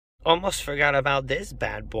Almost forgot about this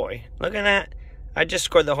bad boy. Look at that. I just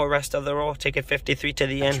scored the whole rest of the roll. Ticket 53 to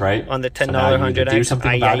the end. That's right. On the $10 so now you need to 100X. do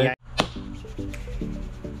something about it.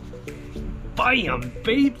 Bam,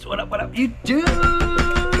 babes. What up, YouTube?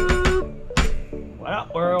 What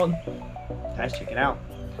up, world? Guys, check it out.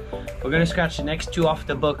 We're gonna scratch the next two off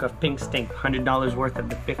the book of Pink Stink. $100 worth of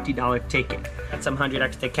the $50 ticket. Got some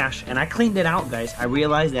 100X to cash, and I cleaned it out, guys. I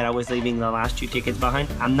realized that I was leaving the last two tickets behind.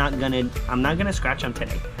 I'm not gonna scratch them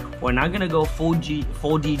today. We're not gonna go full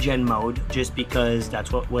degen mode just because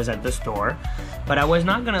that's what was at the store. But I was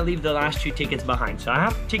not gonna leave the last two tickets behind. So I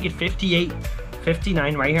have ticket 58,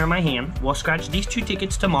 59 right here in my hand. We'll scratch these two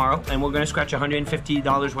tickets tomorrow, and we're gonna scratch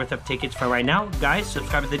 $150 worth of tickets for right now. Guys,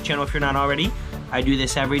 subscribe to the channel if you're not already. I do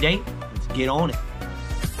this every day. Let's get on it.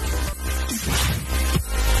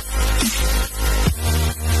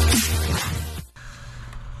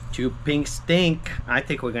 To Pink Stink. I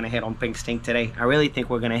think we're gonna hit on Pink Stink today. I really think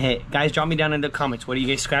we're gonna hit. Guys, drop me down in the comments. What are you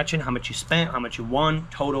guys scratching? How much you spent? How much you won?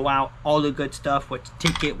 Total out? All the good stuff. Which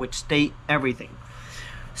ticket? Which state? Everything.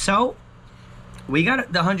 So we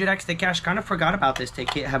got the 100X to cash. Kind of forgot about this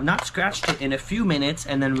ticket. Have not scratched it in a few minutes,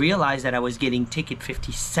 and then realized that I was getting ticket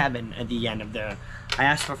 57 at the end of the. I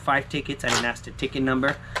asked for 5 tickets. I didn't ask the ticket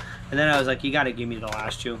number, and then I was like, "You got to give me the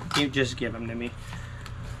last two. You just give them to me."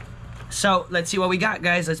 So let's see what we got,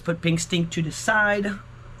 guys. Let's put Pink Stink to the side. I'm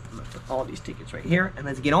gonna put all these tickets right here, and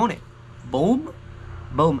let's get on it. Boom,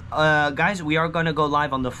 boom. Guys, we are gonna go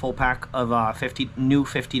live on the full pack of new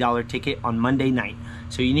 $50 ticket on Monday night.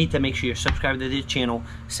 So you need to make sure you're subscribed to this channel.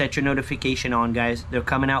 Set your notification on, guys. They're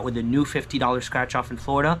coming out with a new $50 scratch off in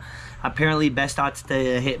Florida. Apparently, best odds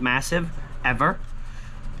to hit massive ever.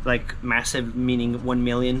 Like massive meaning 1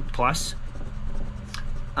 million plus.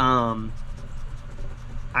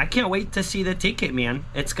 I can't wait to see the ticket, man.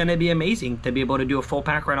 It's gonna be amazing to be able to do a full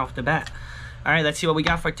pack right off the bat. All right, let's see what we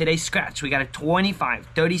got for today's scratch. We got a 25,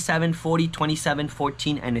 37, 40, 27,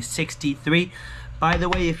 14, and a 63. By the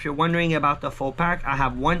way, if you're wondering about the full pack, I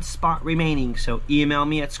have 1 spot remaining. So email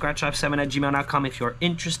me at scratchlife7@gmail.com if you're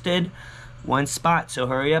interested. 1 spot, so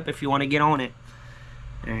hurry up if you want to get on it.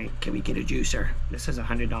 All right, can we get a juicer? This is a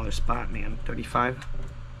 $100 spot, man. 35.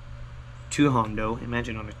 2 Hondo.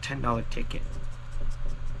 Imagine on a $10 ticket.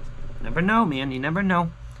 Never know, man. You never know.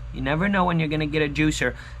 You never know when you're gonna get a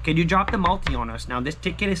juicer. Can you drop the multi on us? Now this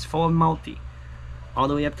ticket is full of multi, all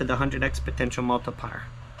the way up to the 100X potential multiplier.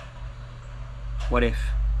 What if?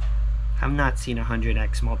 I've not seen a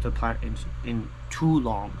 100X multiplier in too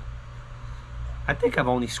long. I think I've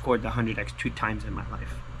only scored the 100X 2 times in my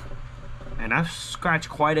life, and I've scratched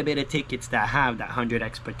quite a bit of tickets that have that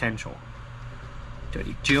 100X potential.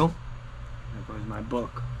 32. There goes my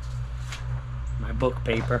book. My book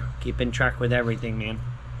paper, keeping track with everything, man.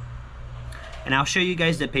 And I'll show you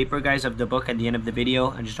guys the paper, guys, of the book at the end of the video.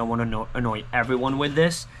 I just don't want to annoy everyone with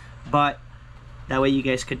this, but that way you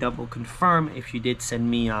guys could double confirm if you did send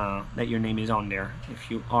me that your name is on there. If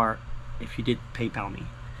you did PayPal me.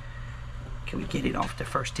 Can we get it off the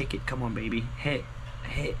first ticket? Come on, baby, hit.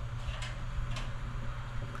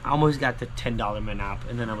 I almost got the $10 Monop,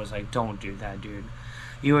 and then I was like, don't do that, dude.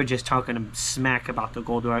 You were just talking smack about the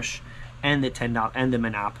Gold Rush and the $10 and the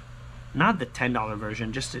Monop. Not the $10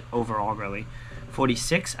 version, just the overall, really.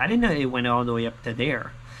 46. I didn't know it went all the way up to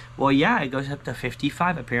there. Well, yeah, it goes up to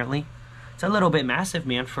 55 apparently. It's a little bit massive,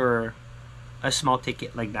 man, for a small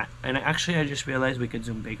ticket like that. And actually, I just realized we could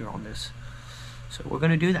zoom bigger on this, so we're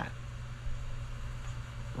gonna do that.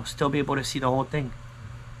 We'll still be able to see the whole thing.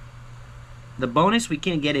 The bonus, we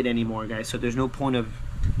can't get it anymore, guys, so there's no point of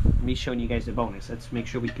me showing you guys the bonus. Let's make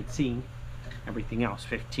sure we could see everything else.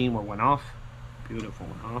 15 were 1 off. Beautiful,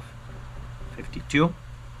 1 off. 52.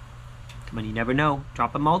 Come on, you never know.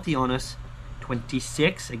 Drop a multi on us.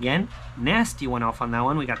 26 again. Nasty 1 off on that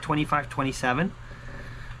one. We got 25, 27.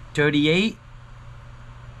 38.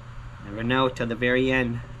 Never know till the very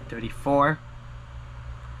end. 34.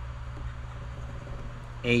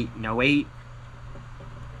 8. No 8.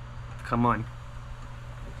 Come on.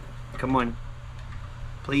 Come on.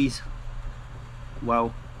 Please.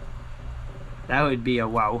 Whoa. That would be a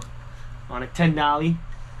wow. On a $10.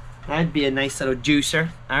 That'd be a nice little juicer.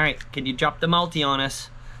 Alright, can you drop the multi on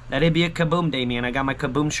us? That'd be a kaboom day, man. I got my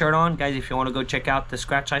kaboom shirt on. Guys, if you want to go check out the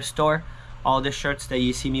Scratch Life store, all the shirts that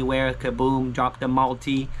you see me wear, kaboom, drop the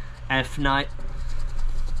multi, F-nut,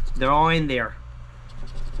 they're all in there.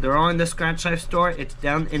 They're all in the Scratch Life store. It's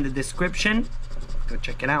down in the description. Go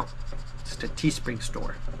check it out. It's the Teespring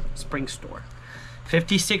store. Spring store.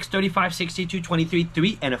 56, 35, 62, 23,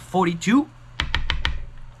 3, and a 42.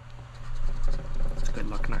 Good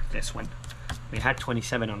luck, knock this one. We had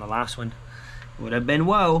 27 on the last one. Would have been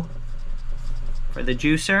whoa. For the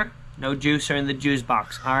juicer, no juicer in the juice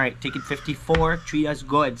box. All right, ticket 54, treat us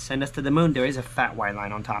good. Send us to the moon. There is a fat white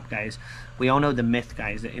line on top, guys. We all know the myth,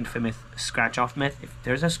 guys, the infamous scratch-off myth. If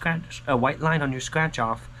there's a white line on your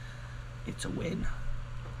scratch-off, it's a win.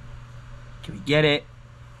 Can we get it?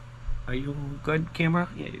 Are you good, camera?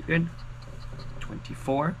 Yeah, you're good.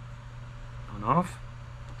 24. On off.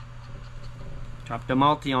 Drop the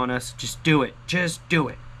multi on us. Just do it. Just do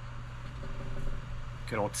it.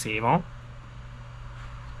 Good old save all.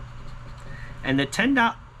 And the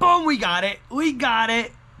 $10. Boom, we got it. We got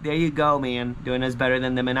it. There you go, man. Doing us better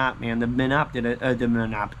than the Monop, man. The Monop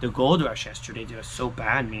did the Gold Rush yesterday did us so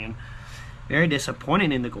bad, man. Very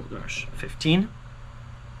disappointing in the Gold Rush. 15.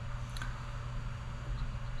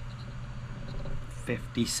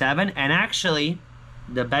 57. And actually,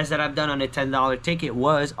 the best that I've done on a $10 ticket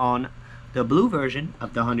was on the blue version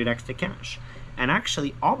of the 100x to cash. And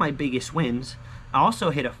actually, all my biggest wins, I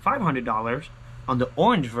also hit a $500 on the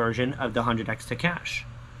orange version of the 100x to cash.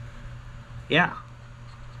 Yeah.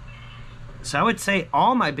 So I would say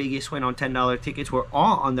all my biggest win on $10 tickets were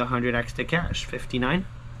all on the 100x to cash. 59.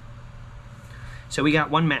 So we got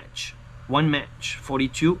one match.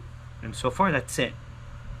 42. And so far, that's it.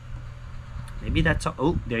 Maybe that's all.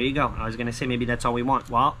 Oh, there you go. I was going to say maybe that's all we want.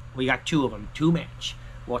 Well, we got two of them. Two match.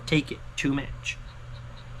 We'll take it. Two match.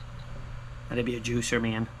 That'd be a juicer,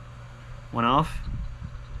 man. One off.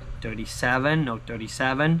 37. No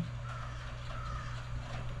 37.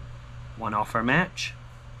 One off our match.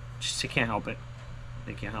 Just they can't help it.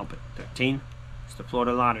 They can't help it. 13. It's the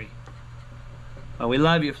Florida Lottery. Well, we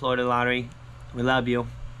love you, Florida Lottery. We love you.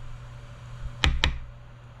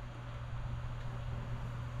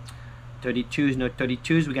 32s, no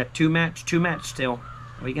 32s. We got two match still.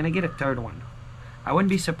 Are we gonna get a third one? I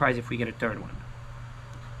wouldn't be surprised if we get a third one.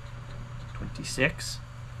 26.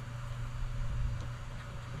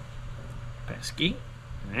 Pesky.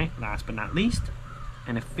 Alright, last but not least.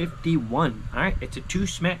 And a 51. Alright, it's a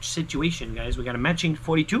two-match situation, guys. We got a matching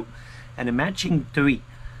 42 and a matching 3.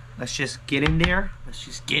 Let's just get in there. Let's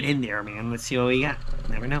just get in there, man. Let's see what we got.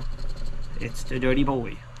 Never know. It's the dirty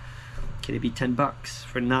boy. Could it be $10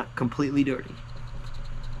 for not completely dirty?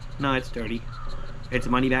 No, it's dirty. It's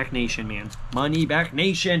Moneyback Nation, man. Moneyback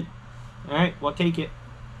Nation. Alright, we'll take it.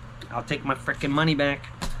 I'll take my freaking money back.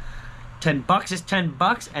 $10 is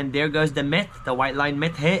 $10, and there goes the myth. The white line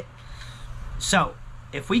myth hit. So,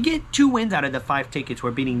 if we get 2 wins out of the 5 tickets,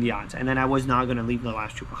 we're beating the odds. And then I was not going to leave the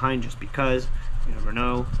last 2 behind just because. You never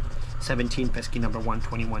know. 17, pesky number 1,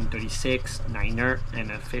 21, 36, 9er,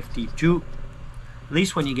 and a 52. At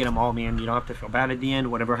least when you get them all, man, you don't have to feel bad at the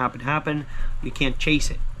end. Whatever happened, happened. We can't chase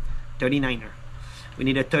it. 39er. We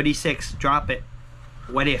need a 36. Drop it.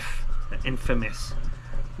 What if? The infamous.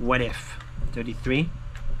 What if? 33.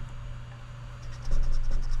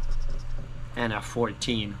 And a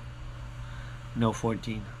 14. No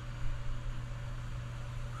 14.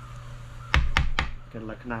 Good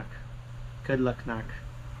luck, knock. Good luck, knock.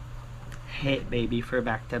 Hit, baby, for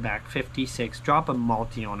back-to-back. 56. Drop a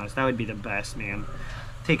multi on us. That would be the best, man.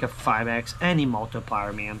 Take a 5x. Any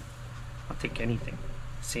multiplier, man. I'll take anything.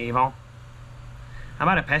 Save all. How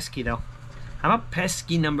about a pesky, though? How about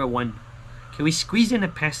pesky number 1? Can we squeeze in a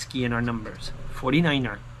pesky in our numbers?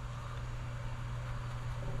 49er.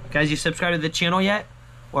 Guys, you subscribed to the channel yet?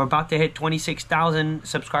 We're about to hit 26,000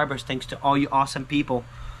 subscribers thanks to all you awesome people.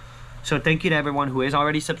 So thank you to everyone who is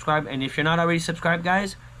already subscribed. And if you're not already subscribed,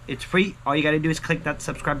 guys, it's free. All you got to do is click that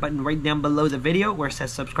subscribe button right down below the video where it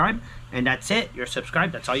says subscribe. And that's it. You're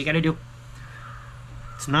subscribed. That's all you got to do.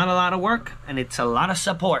 It's not a lot of work, and it's a lot of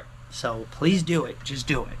support. So please do it. Just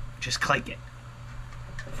do it. Just click it.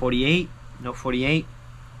 48. No 48.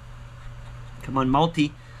 Come on,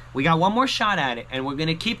 multi. We got one more shot at it, and we're going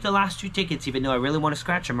to keep the last 2 tickets, even though I really want to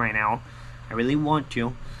scratch them right now. I really want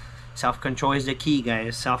to. Self-control is the key,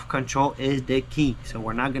 guys. Self-control is the key. So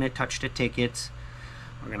we're not going to touch the tickets.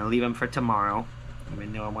 We're going to leave them for tomorrow,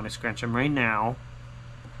 even though I want to scratch them right now.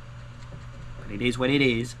 But it is what it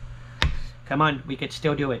is. Come on, we could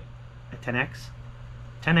still do it. A 10x.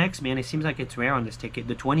 10x, man, it seems like it's rare on this ticket.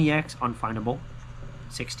 The 20x, unfindable.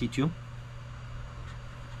 62.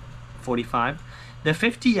 45. The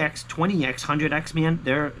 50x, 20x, 100x, man,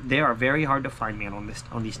 they are very hard to find, man,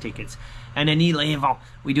 on these tickets. And an E-Label.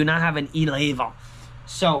 We do not have an E-Label.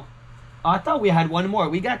 So, I thought we had one more.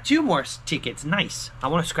 We got 2 more tickets. Nice. I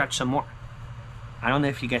want to scratch some more. I don't know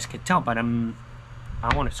if you guys could tell, but I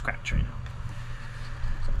want to scratch right now.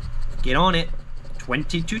 Get on it.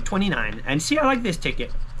 22.29. And see, I like this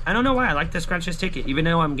ticket. I don't know why I like to scratch this ticket. Even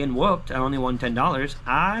though I'm getting whooped, I only won $10.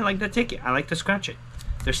 I like the ticket. I like to scratch it.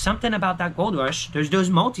 There's something about that Gold Rush. There's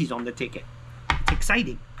those multis on the ticket. It's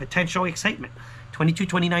exciting. Potential excitement. 22,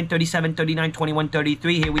 29, 37, 39, 21,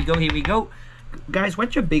 33. Here we go, here we go. Guys,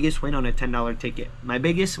 what's your biggest win on a $10 ticket? My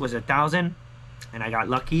biggest was 1,000, and I got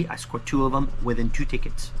lucky. I scored 2 of them within 2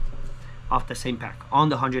 tickets off the same pack on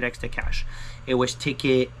the 100 extra cash. It was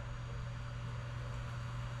ticket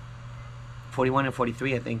 41 and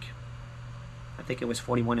 43, I think. I think it was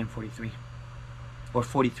 41 and 43. Or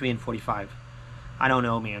 43 and 45. I don't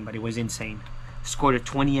know, man, but it was insane. Scored a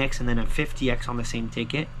 20x and then a 50x on the same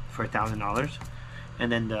ticket for $1,000.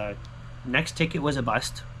 And then the next ticket was a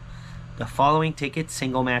bust. The following ticket,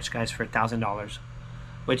 single match, guys, for $1,000.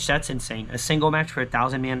 Which, that's insane. A single match for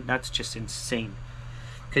 $1,000, man, that's just insane.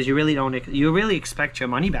 Because you really expect your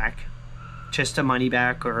money back. Just a money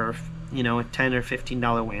back, or, you know, a $10 or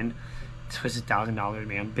 $15 win. This was $1,000,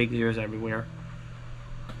 man. Big zeros everywhere.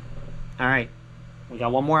 Alright. We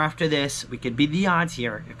got one more after this. We could beat the odds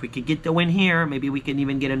here. If we could get the win here, maybe we can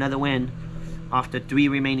even get another win off the 3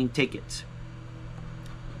 remaining tickets.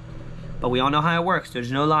 But we all know how it works.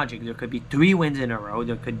 There's no logic. There could be 3 wins in a row.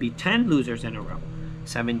 There could be 10 losers in a row.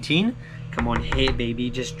 17. Come on, hit,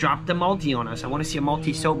 baby. Just drop the multi on us. I want to see a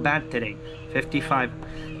multi so bad today. 55.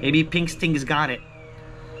 Maybe Pink Sting's got it.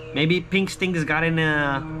 Maybe Pink Sting's got it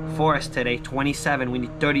for us today. 27. We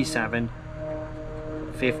need 37.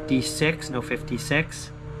 56. No,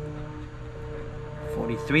 56.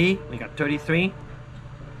 43. We got 33.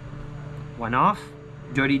 One off.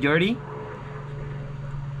 Dirty, dirty.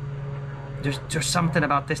 There's something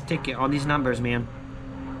about this ticket. All these numbers, man.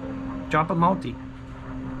 Drop a multi.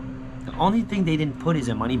 The only thing they didn't put is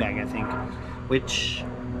a money bag, I think. Which,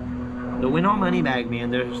 the win all money bag,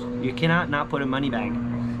 man. You cannot not put a money bag.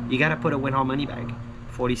 You gotta put a win all money bag.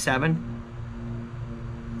 47.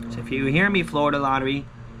 So if you hear me, Florida Lottery,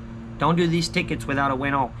 don't do these tickets without a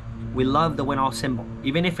win all. We love the win all symbol.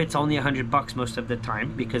 Even if it's only $100 most of the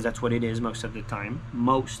time, because that's what it is most of the time.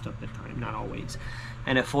 Most of the time, not always.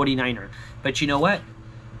 And a 49er. But you know what?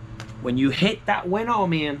 When you hit that win all,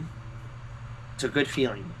 man, it's a good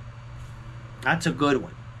feeling. That's a good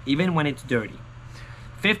one. Even when it's dirty.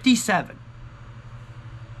 57.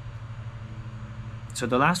 So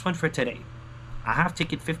the last one for today. I have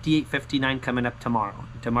ticket 58, 59 coming up tomorrow.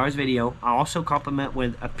 In tomorrow's video, I'll also complement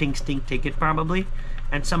with a Pink Sting ticket probably,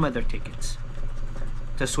 and some other tickets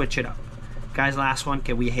to switch it up. Guys, last one,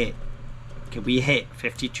 can we hit? Can we hit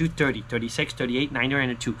 52, 30, 36, 38, 9,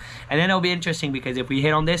 and a 2? And then it'll be interesting because if we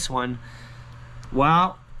hit on this one,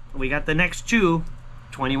 well, we got the next 2,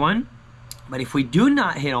 21. But if we do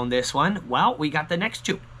not hit on this one, well, we got the next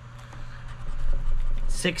 2.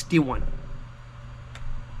 61.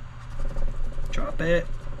 Drop it.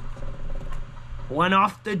 One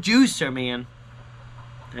off the juicer, man.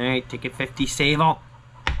 Alright, ticket 50, save all.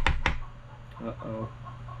 Uh-oh.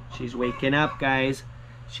 She's waking up, guys.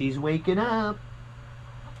 She's waking up.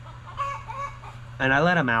 And I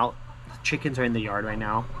let them out. The chickens are in the yard right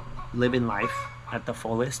now. Living life at the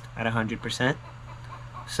fullest, at 100%.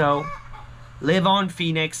 So, live on,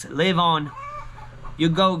 Phoenix. Live on. You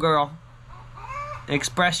go, girl.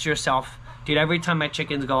 Express yourself. Dude, every time my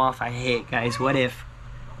chickens go off, I hate, guys. What if?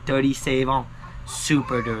 30 save on.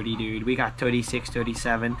 Super dirty, dude. We got 36,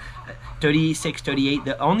 37, 36, 38.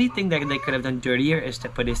 The only thing that they could have done dirtier is to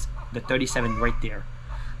put the 37 right there.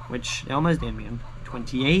 Which they almost did, man.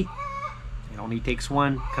 28. It only takes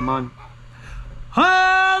 1. Come on.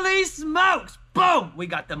 Holy smokes! Boom! We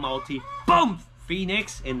got the multi. Boom!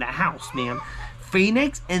 Phoenix in the house, man.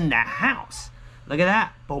 Phoenix in the house. Look at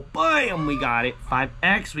that. Boom! We got it.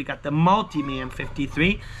 5x. We got the multi, man.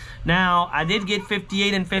 53. Now, I did get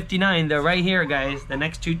 58 and 59. They're right here, guys. The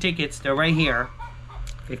next 2 tickets, they're right here.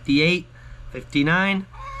 58, 59.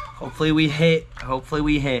 Hopefully we hit. Hopefully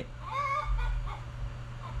we hit.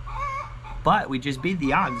 But we just beat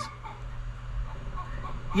the odds.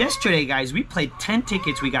 Yesterday, guys, we played 10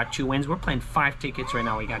 tickets. We got 2 wins. We're playing 5 tickets right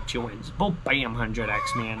now. We got 2 wins. Boom, bam,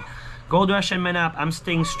 100x, man. Gold Rush and Men Up. I'm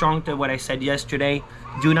staying strong to what I said yesterday.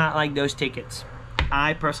 Do not like those tickets.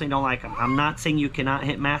 I personally don't like them. I'm not saying you cannot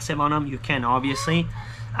hit massive on them. You can, obviously.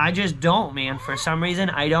 I just don't, man. For some reason,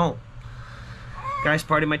 I don't. Guys,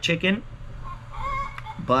 pardon my chicken.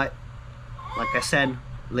 But, like I said,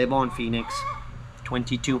 live on, Phoenix.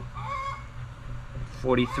 22.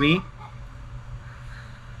 43.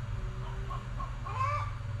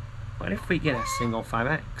 What if we get a single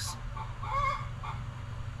 5x?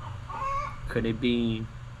 Could it be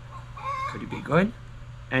good?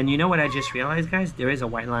 And you know what I just realized, guys? There is a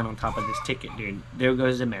white line on top of this ticket, dude. There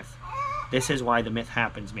goes the myth. This is why the myth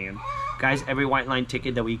happens, man. Guys, every white line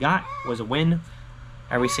ticket that we got was a win.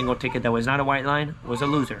 Every single ticket that was not a white line was a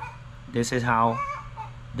loser. This is how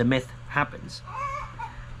the myth happens.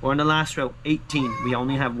 We're on the last row, 18. We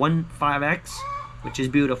only have one 5x, which is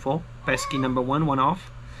beautiful. Pesky number 1, 1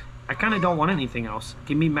 off. I kind of don't want anything else.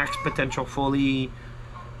 Give me max potential, full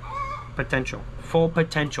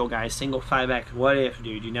potential, guys. Single 5x. What if,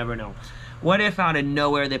 dude? You never know. What if out of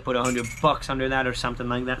nowhere they put $100 under that or something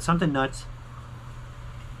like that? Something nuts.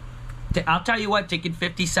 I'll tell you what, ticket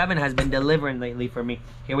 57 has been delivering lately for me.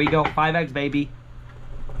 Here we go, 5x, baby.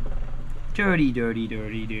 Dirty, dirty,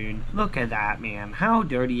 dirty, dude. Look at that, man. How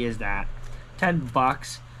dirty is that?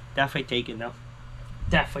 $10. Definitely take it, though.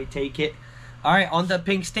 Definitely take it. All right, on the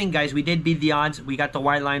pink sting, guys, we did beat the odds. We got the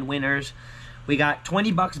white line winners. We got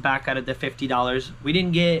 $20 back out of the $50. We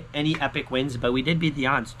didn't get any epic wins, but we did beat the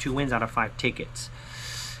odds. 2 wins out of 5 tickets.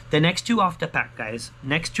 The next 2 off the pack, guys.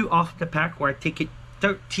 Next 2 off the pack were ticket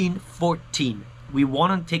 13, 14. We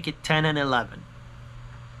won on ticket 10 and 11.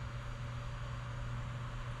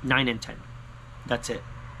 9 and 10. That's it.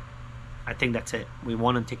 I think that's it. We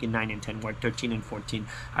won on ticket 9 and 10. We're at 13 and 14.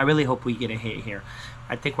 I really hope we get a hit here.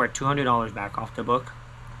 I think we're at $200 back off the book.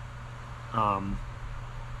 Can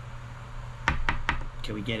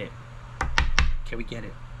we get it? Can we get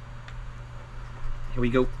it? Here we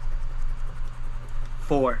go.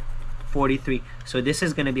 443. So this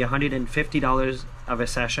is going to be $150 of a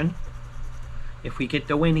session. If we get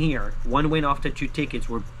the win here, 1 win off the 2 tickets,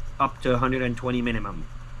 we're up to 120 minimum.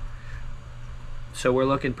 So we're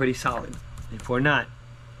looking pretty solid. If we're not,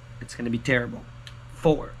 it's going to be terrible.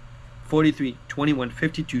 4, 43, 21,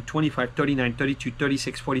 52, 25, 39, 32,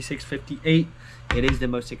 36, 46, 58. It is the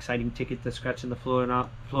most exciting ticket to scratch in the Florida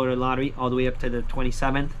lottery, all the way up to the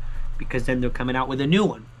 27th, because then they're coming out with a new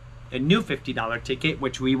one. A new $50 ticket,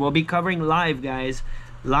 which we will be covering live, guys.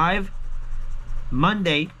 Live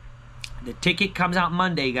Monday. The ticket comes out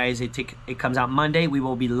Monday, guys. It comes out Monday. We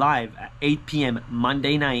will be live at 8 p.m.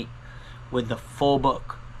 Monday night with the full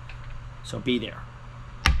book. So be there.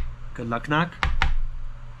 Good luck, knock.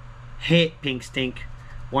 Hit, pink stink.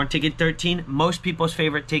 Won ticket 13. Most people's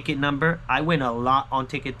favorite ticket number. I win a lot on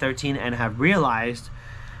ticket 13 and have realized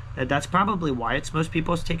that that's probably why it's most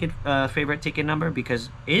people's favorite ticket number, because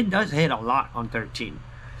it does hit a lot on 13.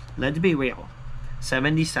 Let's be real.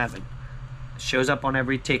 77 shows up on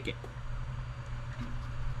every ticket.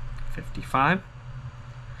 55.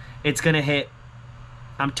 It's gonna hit.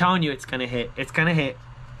 I'm telling you, it's gonna hit. It's gonna hit.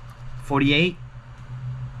 48.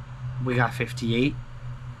 We got 58.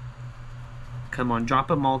 Come on, drop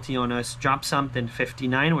a multi on us. Drop something.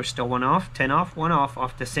 59. We're still 1 off. 10 off. 1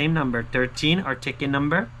 off the same number. 13, our ticket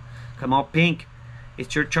number. Come on, pink.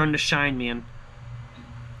 It's your turn to shine, man.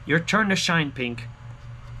 Your turn to shine, pink.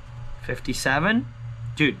 57.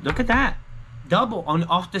 Dude, look at that. Double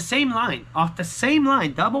off the same line. Off the same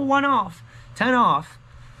line. Double 1 off. 10 off.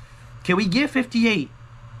 Can we get 58?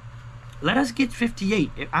 Let us get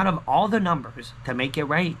 58. Out of all the numbers, to make it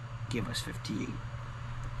right, give us 58.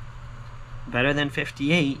 Better than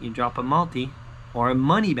 58, you drop a multi. Or a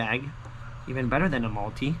money bag. Even better than a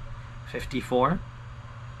multi. 54.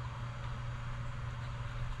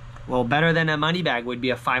 Well, better than a money bag would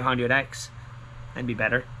be a 500x. That'd be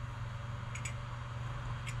better.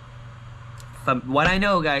 From what I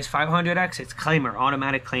know, guys, 500x, it's claimer,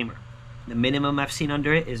 automatic claimer. The minimum I've seen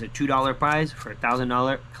under it is a $2 prize for a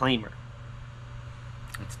 $1,000 claimer.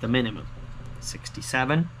 That's the minimum.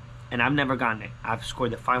 67. And I've never gotten it. I've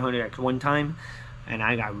scored the 500x one time, and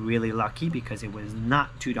I got really lucky because it was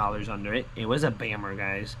not $2 under it. It was a bammer,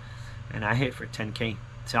 guys. And I hit for 10K.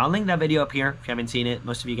 So I'll link that video up here if you haven't seen it.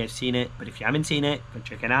 Most of you guys seen it, but if you haven't seen it, go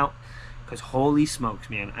check it out. Because holy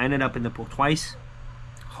smokes, man. I ended up in the pool twice.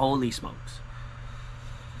 Holy smokes.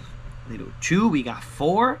 Little 2, we got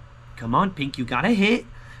 4. Come on, pink, you got a hit.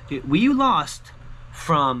 Dude, we lost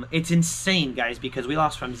from, it's insane, guys, because we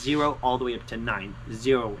lost from 0 all the way up to 9.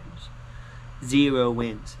 0 wins. 0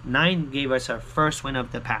 wins. 9 gave us our first win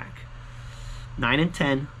of the pack. 9 and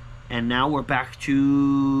 10, and now we're back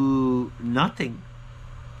to nothing.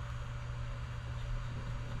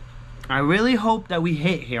 I really hope that we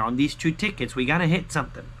hit here on these 2 tickets. We gotta hit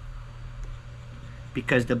something,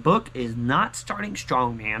 because the book is not starting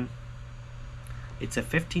strong, man. It's a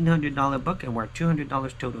 $1,500 book, and we're at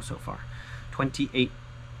 $200 total so far. 28.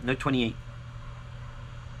 No, 28.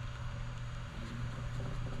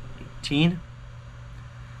 18.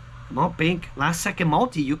 Come on, pink. Last second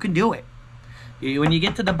multi. You can do it. When you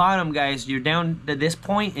get to the bottom, guys, you're down to this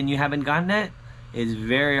point and you haven't gotten it. It's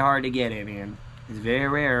very hard to get it, man. It's very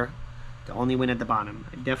rare to only win at the bottom.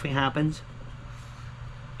 It definitely happens.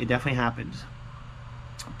 It definitely happens.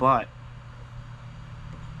 But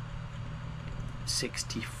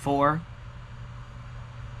 64.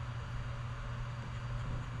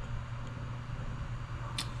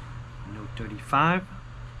 No 35.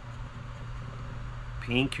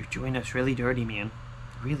 Pink, you're doing us really dirty, man.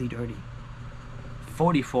 Really dirty.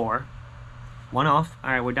 44. One off.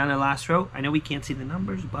 All right, we're down to the last row. I know we can't see the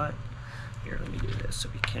numbers, but here, let me do this so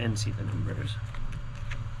we can see the numbers.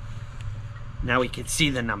 Now we can see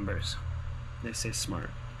the numbers. This is smart.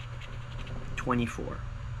 24.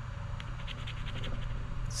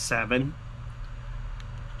 7.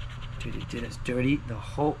 Dude, it did us dirty the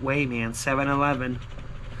whole way, man. 7-11.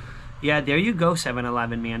 Yeah, there you go,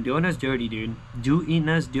 7-11, man. Doing us dirty, dude. Doing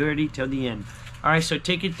us dirty till the end. All right, so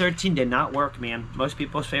ticket 13 did not work, man. Most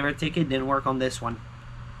people's favorite ticket didn't work on this one.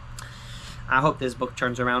 I hope this book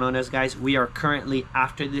turns around on us, guys. We are currently,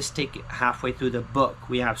 after this ticket, halfway through the book.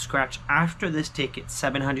 We have scratched, after this ticket,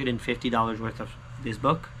 $750 worth of this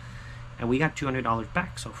book. And we got $200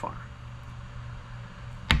 back so far.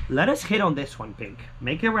 Let us hit on this one, Pink.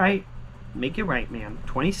 Make it right. Make it right, man.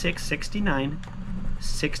 26, 69,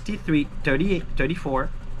 63, 38, 34,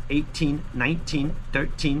 18, 19,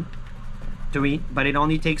 13, 3. But it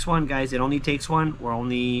only takes one, guys. It only takes one. We're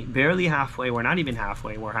only barely halfway. We're not even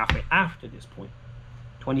halfway. We're halfway after this point.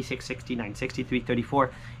 26, 69, 63,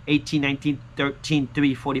 34, 18, 19, 13,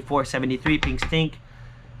 3, 44, 73. Pink Stink.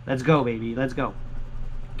 Let's go, baby. Let's go.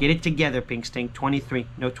 Get it together, Pink Stink. 23.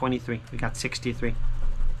 No, 23. We got 63.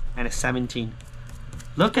 And a 17.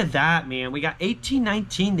 Look at that, man. We got 18,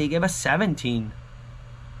 19. They gave us 17.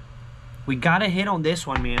 We gotta hit on this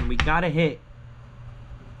one, man. We gotta hit.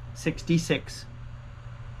 66.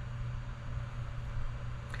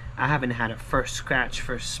 I haven't had a first scratch,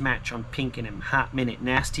 first smash on Pink in a hot minute.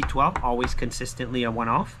 Nasty 12. Always consistently a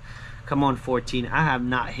one-off. Come on, 14. I have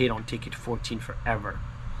not hit on ticket 14 forever.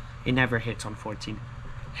 It never hits on 14.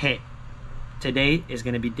 Hit. Today is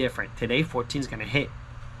going to be different. Today, 14 is going to hit.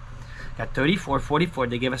 Got 34, 44.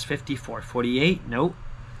 They give us 54. 48. Nope.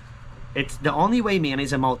 It's the only way, man,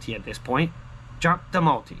 is a multi at this point. Drop the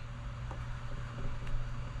multi.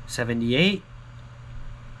 78.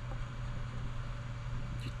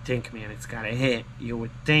 You think, man, it's got to hit. You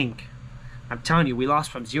would think. I'm telling you, we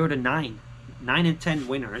lost from 0 to 9. 9 and 10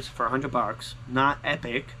 winners for $100. Not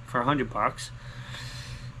epic for $100.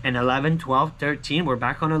 And 11, 12, 13. We're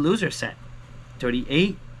back on a loser set.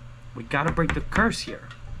 38. We got to break the curse here.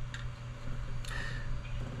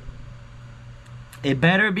 It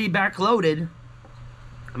better be backloaded.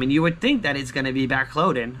 I mean, you would think that it's going to be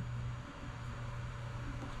backloaded.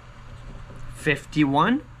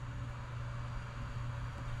 51.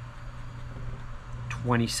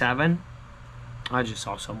 27. I just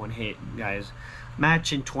saw someone hit, guys.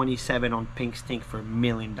 Matching 27 on Pink Stink for $1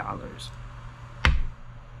 million.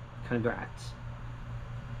 Congrats.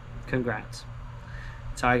 Congrats.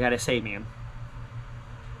 That's all I gotta say, man.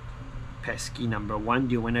 Pesky number 1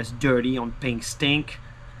 doing us dirty on Pink Stink.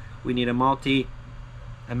 We need a multi,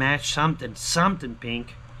 a match, something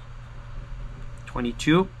Pink.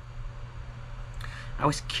 22. I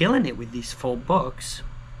was killing it with these full books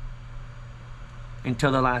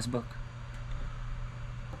until the last book.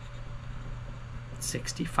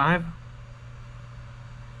 65.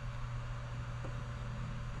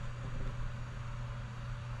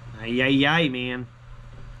 Ay, ay, ay, man.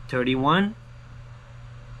 31.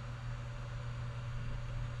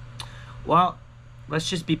 Well, let's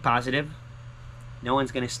just be positive. No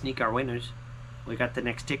one's going to sneak our winners. We got the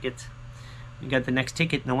next tickets. We got the next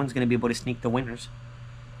ticket. No one's going to be able to sneak the winners.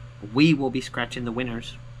 We will be scratching the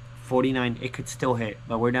winners. 49. It could still hit,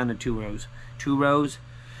 but we're down to 2 rows. 2 rows.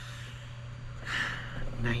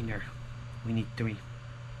 9er. We need 3.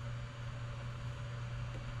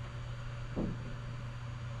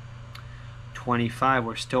 $25.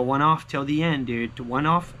 We're still 1 off till the end, dude. 1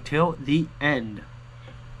 off till the end.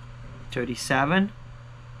 37.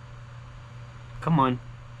 Come on.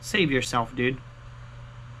 Save yourself, dude.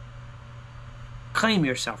 Claim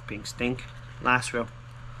yourself, Pink Stink. Last row.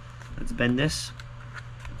 Let's bend this.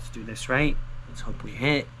 Let's do this right. Let's hope we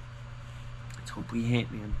hit. Let's hope we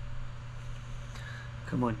hit, man.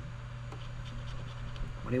 Come on.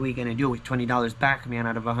 What are we gonna do with $20 back, man,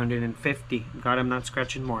 out of 150? God, I'm not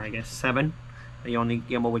scratching more, I guess. 7. You only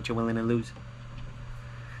gamble what you're willing to lose.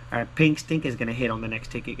 Alright, Pink Stink is gonna hit on the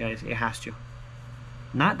next ticket, guys. It has to.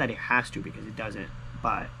 Not that it has to, because it doesn't,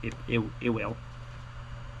 but it will.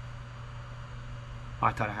 Oh,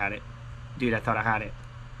 I thought I had it. Dude, I thought I had it.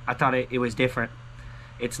 I thought it was different.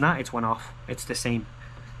 It's not. It's 1 off. It's the same.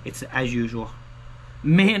 It's as usual.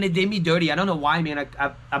 Man, it did me dirty. I don't know why, man.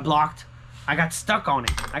 I blocked. I got stuck on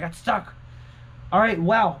it. I got stuck. Alright,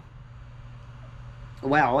 well.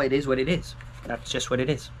 Well, it is what it is. That's just what it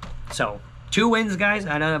is. So, 2 wins, guys,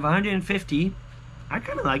 out of 150. I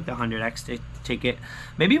kind of like the 100x ticket.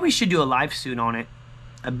 Maybe we should do a live soon on it.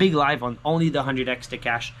 A big live on only the 100x to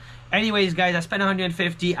cash. Anyways, guys, I spent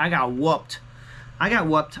 150. I got whooped. I'm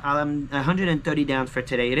 130 down for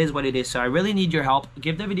today. It is what it is. So I really need your help.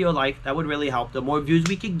 Give the video a like. That would really help. The more views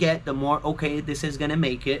we could get, the more okay this is gonna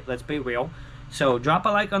make it. Let's be real. So drop a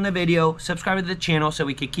like on the video. Subscribe to the channel so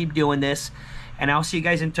we can keep doing this. And I'll see you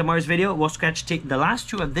guys in tomorrow's video. We'll scratch the last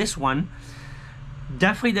two of this one.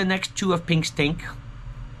 Definitely the next two of Pink Stink.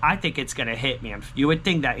 I think it's gonna hit, man. You would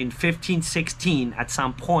think that in 15, 16, at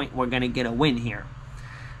some point, we're gonna get a win here.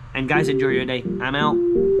 And guys, enjoy your day. I'm out.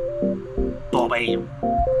 Bye-bye.